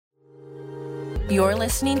You're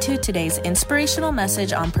listening to today's inspirational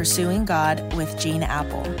message on pursuing God with Gene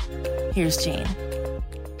Apple. Here's Gene.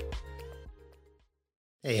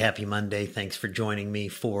 Hey, happy Monday. Thanks for joining me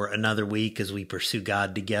for another week as we pursue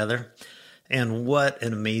God together. And what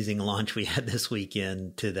an amazing launch we had this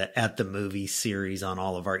weekend to the At the Movies series on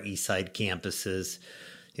all of our Eastside campuses.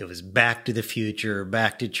 It was Back to the Future,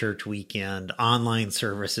 Back to Church weekend, online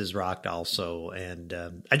services rocked also. And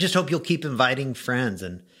I just hope you'll keep inviting friends.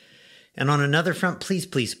 And on another front, please,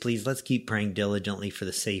 let's keep praying diligently for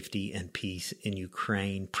the safety and peace in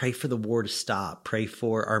Ukraine. Pray for the war to stop. Pray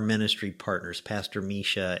for our ministry partners, Pastor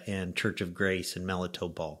Misha and Church of Grace in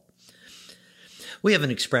Melitopol. We have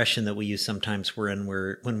an expression that we use sometimes when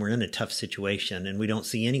we're in a tough situation and we don't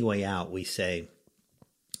see any way out. We say,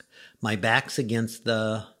 my back's against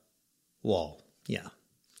the wall. Yeah.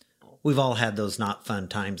 We've all had those not fun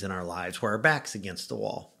times in our lives where our back's against the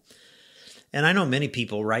wall. And I know many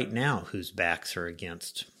people right now whose backs are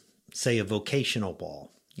against, say, a vocational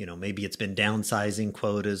wall. You know, maybe it's been downsizing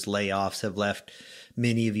quotas, layoffs have left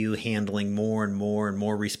many of you handling more and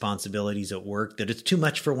more responsibilities at work that it's too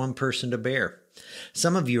much for one person to bear.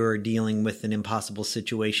 Some of you are dealing with an impossible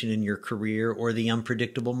situation in your career or the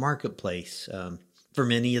unpredictable marketplace. For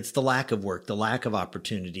many, it's the lack of work, the lack of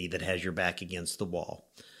opportunity that has your back against the wall.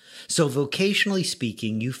 So vocationally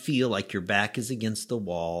speaking, you feel like your back is against the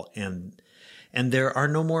wall and there are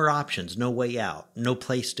no more options, no way out, no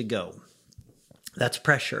place to go. That's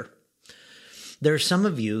pressure. There are some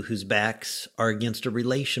of you whose backs are against a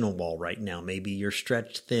relational wall right now. Maybe you're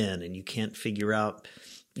stretched thin and you can't figure out,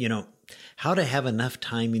 how to have enough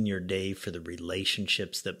time in your day for the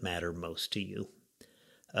relationships that matter most to you.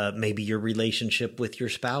 Maybe your relationship with your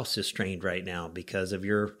spouse is strained right now because of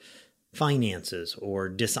your finances or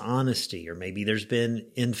dishonesty, or maybe there's been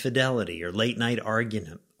infidelity or late night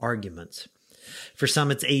arguments. For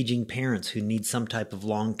some, it's aging parents who need some type of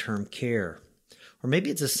long-term care. Or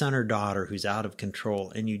maybe it's a son or daughter who's out of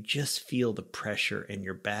control and you just feel the pressure and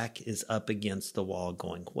your back is up against the wall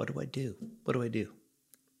going, what do I do? What do I do?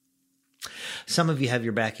 Some of you have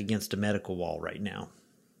your back against a medical wall right now.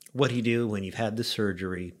 What do you do when you've had the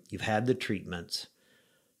surgery, you've had the treatments,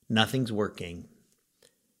 nothing's working,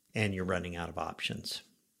 and you're running out of options?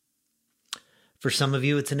 For some of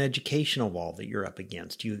you, it's an educational wall that you're up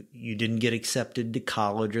against. You didn't get accepted to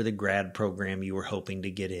college or the grad program you were hoping to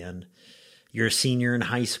get in. You're a senior in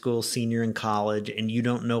high school, senior in college, and you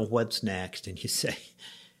don't know what's next. And you say,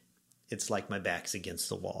 it's like my back's against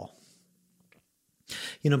the wall.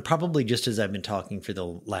 Probably just as I've been talking for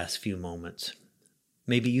the last few moments,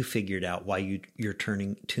 maybe you figured out why you're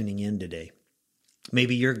tuning in today.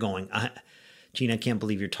 Maybe you're going, Gene, I can't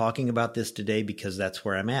believe you're talking about this today because that's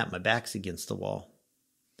where I'm at. My back's against the wall.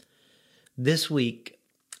 This week,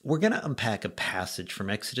 we're going to unpack a passage from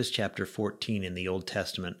Exodus chapter 14 in the Old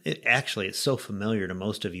Testament. It's so familiar to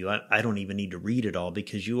most of you, I don't even need to read it all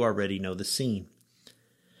because you already know the scene.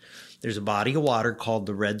 There's a body of water called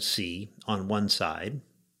the Red Sea on one side.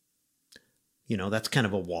 That's kind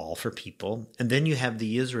of a wall for people. And then you have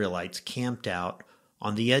the Israelites camped out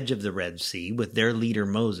on the edge of the Red Sea with their leader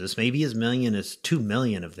Moses, maybe as million as 2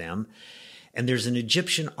 million of them. And there's an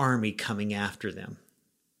Egyptian army coming after them.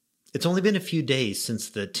 It's only been a few days since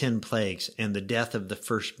the 10 plagues and the death of the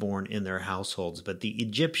firstborn in their households, but the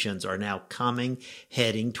Egyptians are now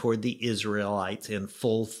heading toward the Israelites in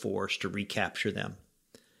full force to recapture them.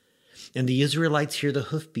 And the Israelites hear the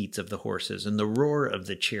hoofbeats of the horses and the roar of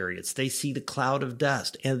the chariots. They see the cloud of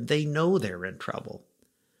dust, and they know they're in trouble.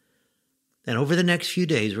 And over the next few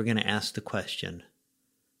days, we're going to ask the question,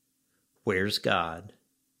 where's God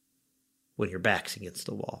when your back's against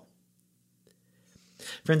the wall?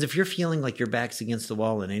 Friends, if you're feeling like your back's against the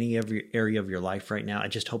wall in any area of your life right now, I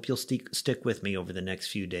just hope you'll stick with me over the next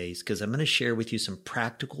few days because I'm going to share with you some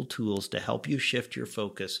practical tools to help you shift your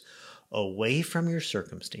focus away from your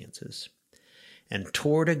circumstances and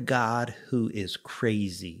toward a God who is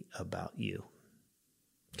crazy about you.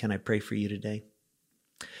 Can I pray for you today?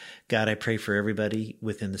 God, I pray for everybody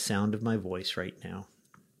within the sound of my voice right now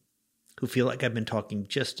who feel like I've been talking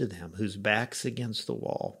just to them, whose back's against the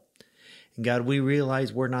wall. And God, we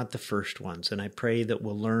realize we're not the first ones, and I pray that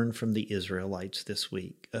we'll learn from the Israelites this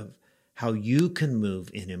week of how you can move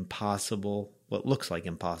in what looks like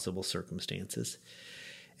impossible circumstances.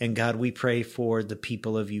 And God, we pray for the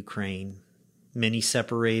people of Ukraine, many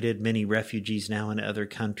separated, many refugees now in other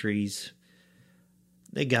countries.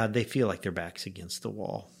 God, they feel like their back's against the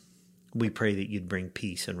wall. We pray that you'd bring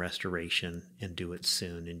peace and restoration and do it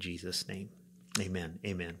soon in Jesus' name. Amen.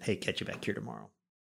 Amen. Hey, catch you back here tomorrow.